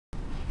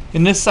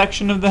In this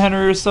section of the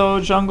Henri Rousseau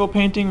Jungle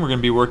painting, we're going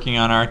to be working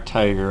on our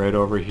tiger right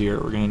over here.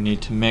 We're going to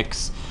need to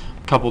mix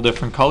a couple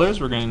different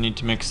colors. We're going to need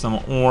to mix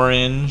some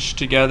orange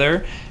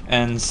together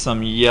and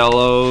some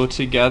yellow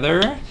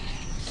together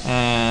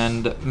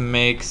and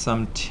make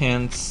some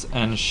tints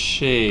and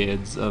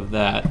shades of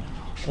that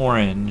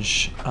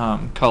orange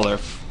color.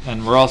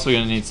 And we're also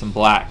going to need some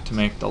black to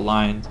make the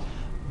lines,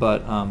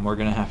 but we're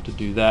going to have to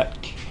do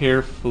that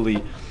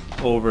carefully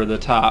over the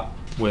top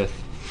with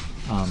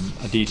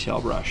a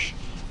detail brush.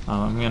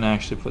 I'm going to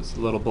actually put a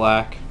little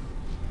black,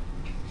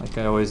 like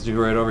I always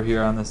do, right over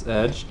here on this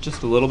edge.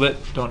 Just a little bit,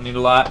 don't need a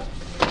lot.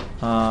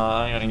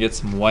 I'm going to get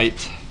some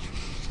white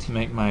to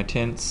make my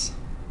tints.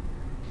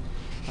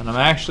 And I'm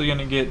actually going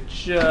to get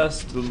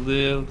just a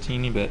little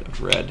teeny bit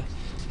of red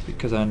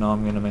because I know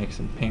I'm going to make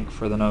some pink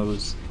for the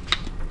nose.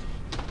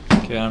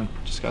 Okay, I've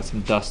just got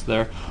some dust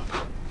there.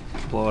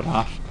 Blow it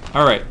off.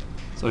 Alright,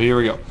 so here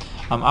we go.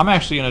 I'm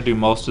actually going to do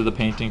most of the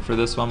painting for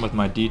this one with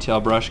my detail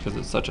brush because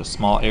it's such a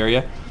small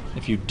area.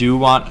 If you do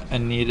want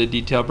and need a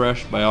detail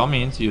brush, by all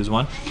means use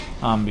one,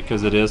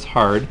 because it is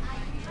hard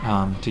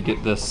to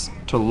get this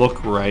to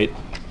look right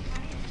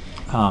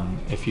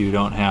if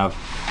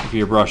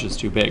your brush is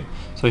too big.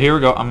 So here we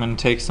go. I'm going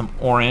to take some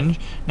orange.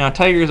 Now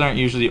tigers aren't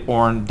usually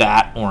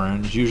that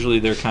orange. Usually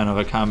they're kind of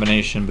a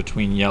combination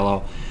between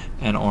yellow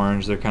and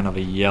orange. They're kind of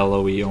a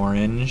yellowy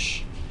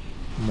orange,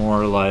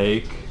 more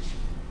like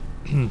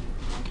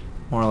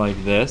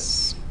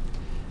this.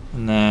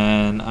 And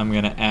then I'm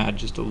going to add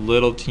just a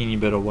little teeny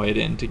bit of white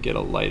in to get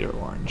a lighter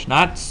orange.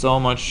 Not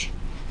so much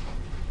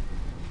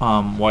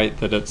white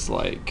that it's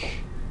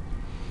like,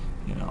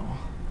 you know,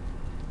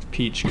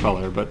 peach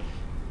color, but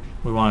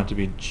we want it to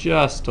be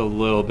just a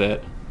little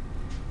bit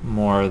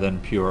more than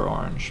pure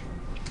orange.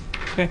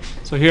 Okay,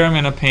 so here I'm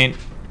going to paint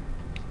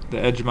the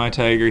edge of my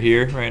tiger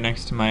here, right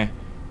next to my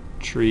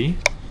tree.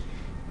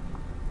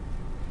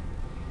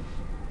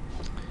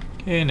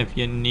 Okay, and if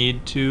you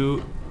need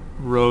to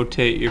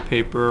rotate your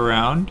paper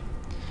around,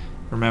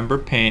 remember,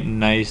 paint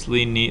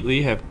nicely,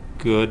 neatly, have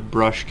good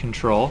brush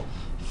control,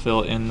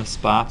 fill in the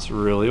spots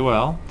really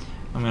well.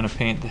 I'm going to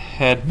paint the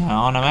head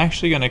now, and I'm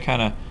actually going to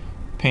kind of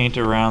paint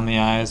around the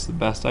eyes the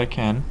best I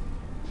can.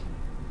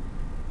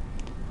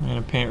 I'm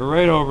going to paint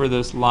right over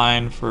this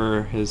line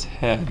for his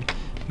head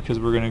because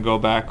we're going to go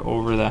back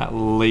over that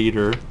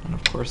later, and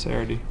of course I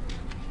already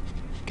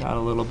got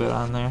a little bit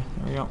on there.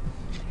 There we go.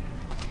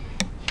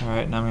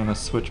 Alright, now I'm going to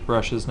switch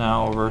brushes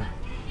now over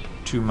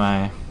to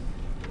my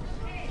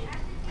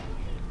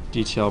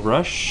detail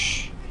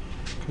brush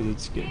because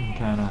it's getting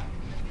kind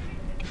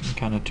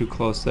of too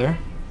close there.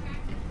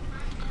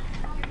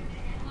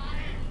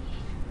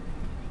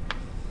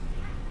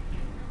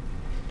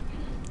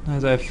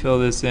 As I fill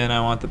this in,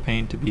 I want the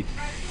paint to be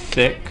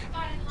thick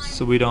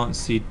so we don't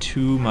see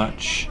too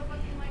much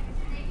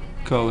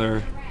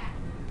color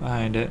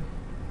behind it.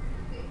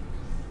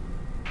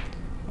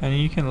 And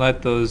you can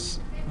let those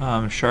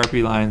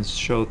Sharpie lines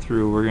show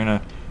through. We're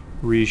gonna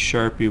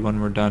re-Sharpie when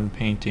we're done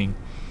painting,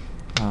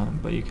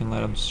 but you can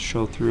let them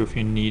show through if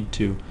you need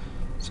to,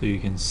 so you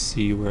can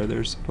see where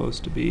they're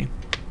supposed to be.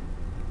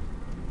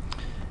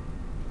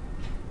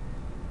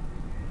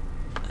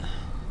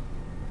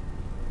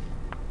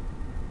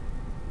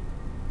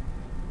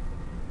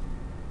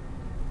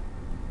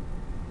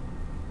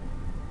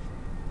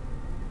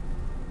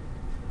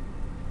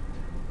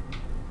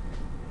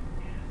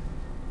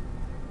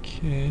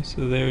 Okay,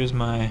 so there's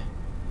my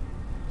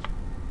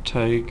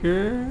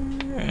tiger,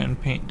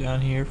 and paint down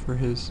here for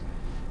his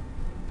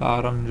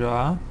bottom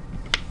jaw.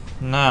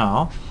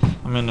 Now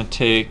I'm going to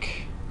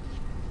take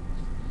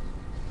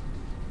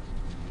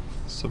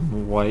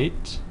some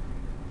white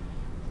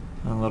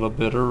and a little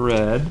bit of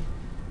red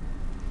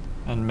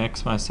and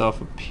mix myself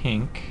a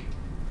pink,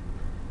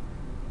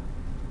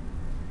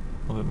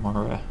 a little bit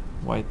more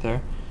white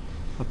there,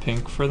 a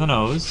pink for the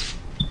nose.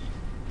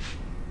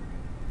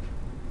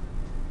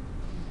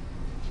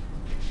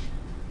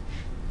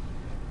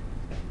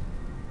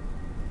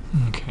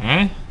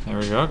 Okay, there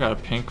we go, got a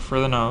pink for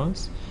the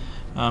nose.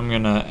 I'm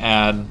going to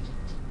add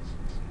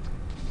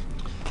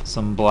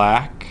some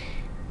black.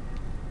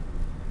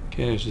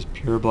 Okay, there's just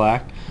pure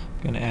black.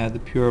 I'm going to add the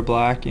pure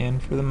black in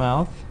for the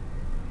mouth.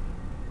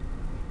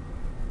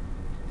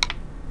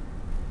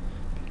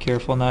 Be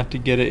careful not to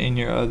get it in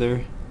your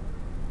other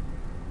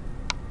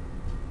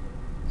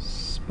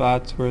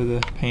spots where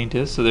the paint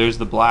is. So there's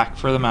the black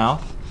for the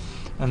mouth.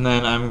 And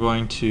then I'm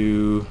going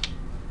to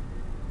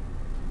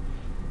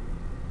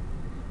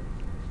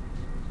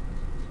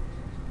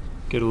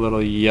get a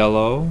little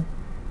yellow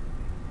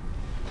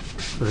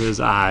for his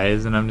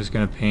eyes, and I'm just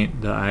going to paint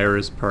the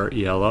iris part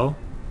yellow,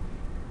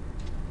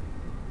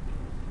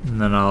 and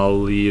then I'll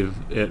leave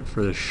it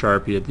for the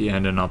Sharpie at the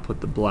end, and I'll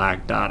put the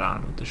black dot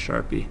on with the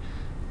Sharpie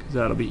because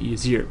that'll be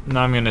easier.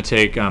 Now I'm going to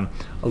take a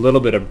little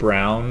bit of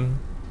brown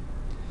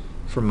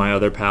from my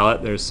other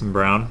palette. There's some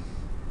brown.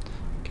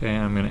 Okay,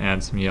 I'm going to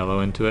add some yellow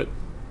into it.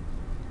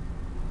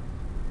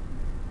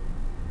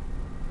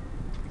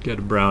 Get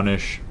a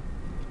brownish,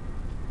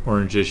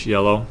 orangish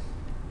yellow.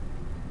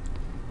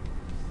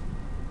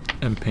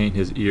 and paint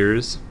his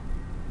ears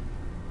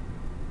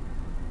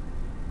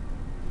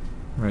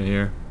right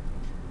here.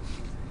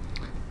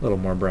 A little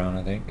more brown,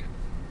 I think.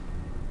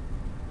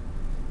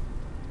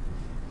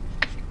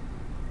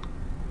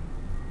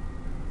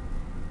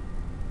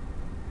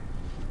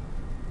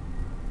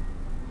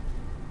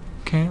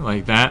 Okay,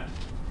 like that.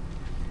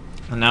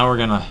 And now we're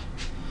gonna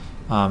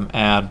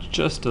add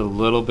just a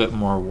little bit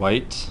more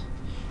white.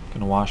 I'm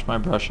gonna wash my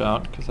brush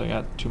out because I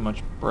got too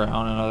much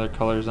brown and other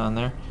colors on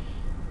there.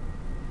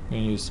 I'm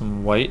gonna use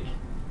some white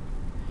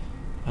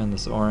and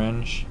this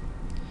orange,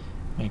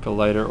 make a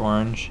lighter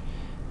orange,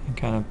 and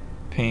kind of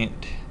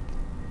paint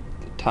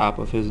the top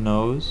of his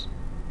nose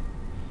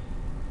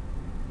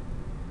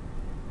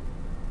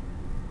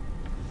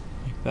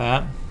like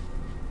that.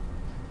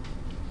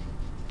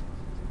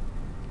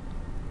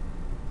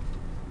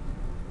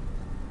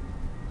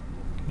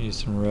 Use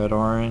some red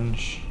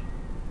orange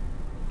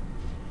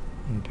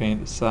and paint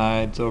the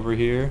sides over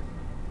here.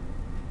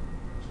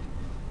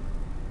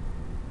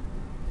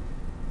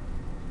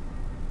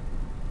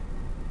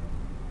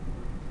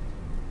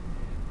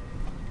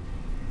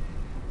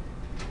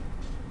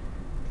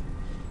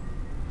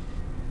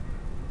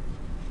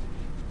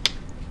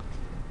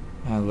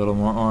 Add a little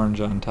more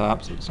orange on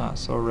top so it's not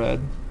so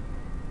red.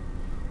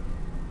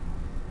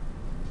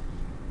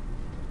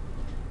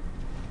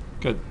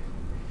 Good.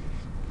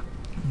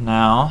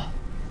 Now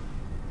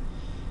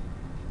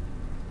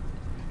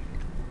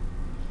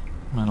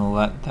I'm going to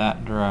let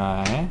that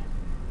dry.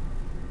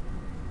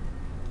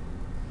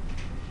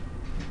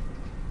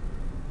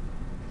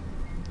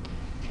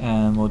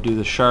 And we'll do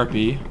the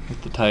Sharpie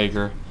with the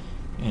tiger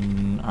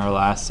in our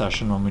last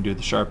session. When we do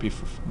the Sharpie,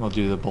 we'll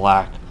do the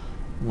black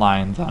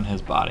lines on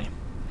his body.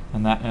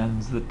 And that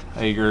ends the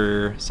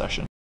tiger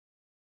session.